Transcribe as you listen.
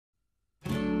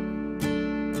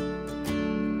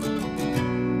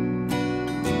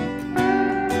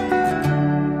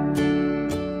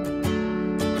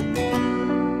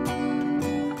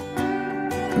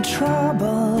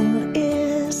trouble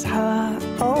is her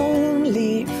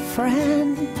only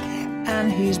friend,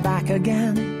 and he's back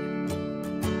again.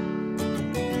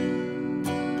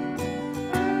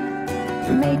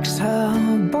 Makes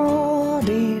her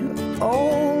body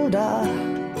older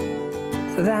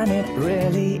than it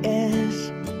really is.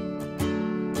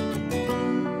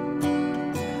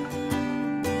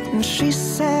 And she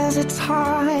says it's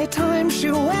high time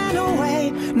she went away.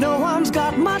 No one's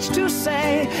got much to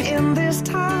say in this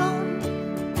town.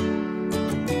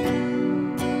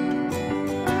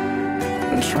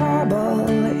 Trouble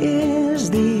is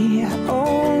the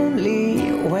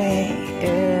only way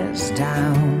is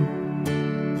down,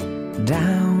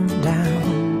 down,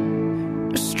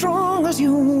 down. As strong as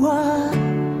you were,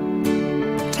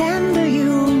 tender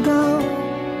you go.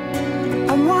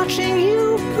 I'm watching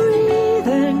you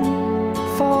breathing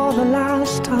for the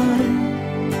last time.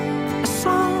 A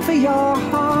song for your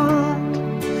heart,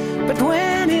 but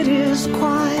when it is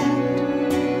quiet,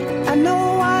 I know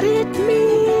what it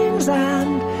means,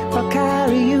 and I'll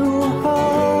carry you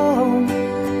home.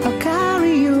 I'll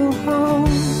carry you home.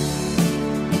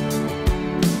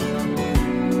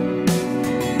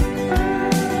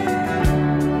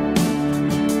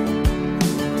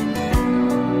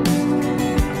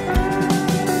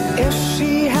 If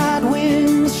she had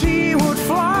wings, she would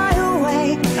fly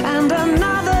away, and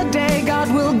another day God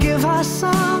will give her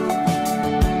some.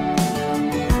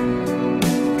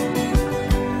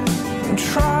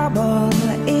 Trouble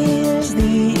is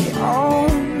the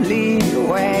only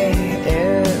way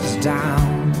is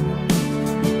down,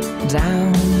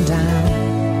 down,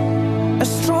 down. As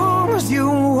strong as you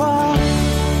are,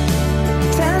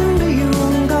 tender you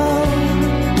go.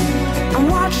 I'm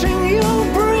watching you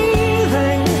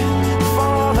breathing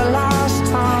for the last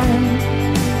time.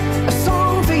 A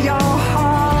song for your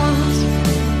heart,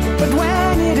 but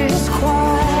when it is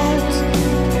quiet,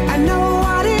 I know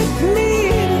what it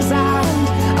means, and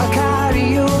I'll carry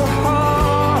you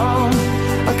home.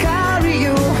 I'll carry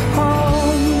you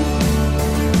home.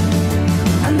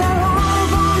 And they're all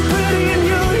born pretty in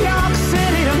New York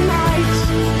City tonight,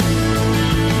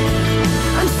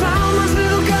 and someone's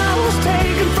little girl was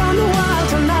taken from the wild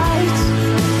tonight.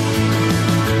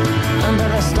 Under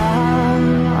the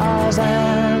stars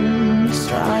and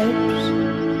stripes,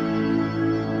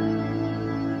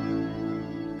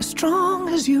 as strong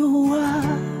as you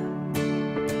were,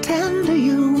 tender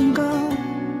you go.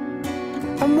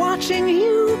 I'm watching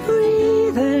you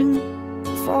breathing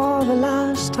for the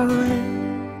last time.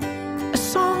 A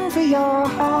song for your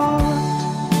heart,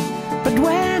 but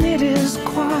when it is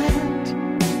quiet,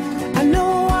 I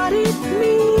know what it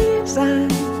means,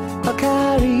 and I'll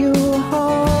carry you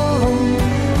home.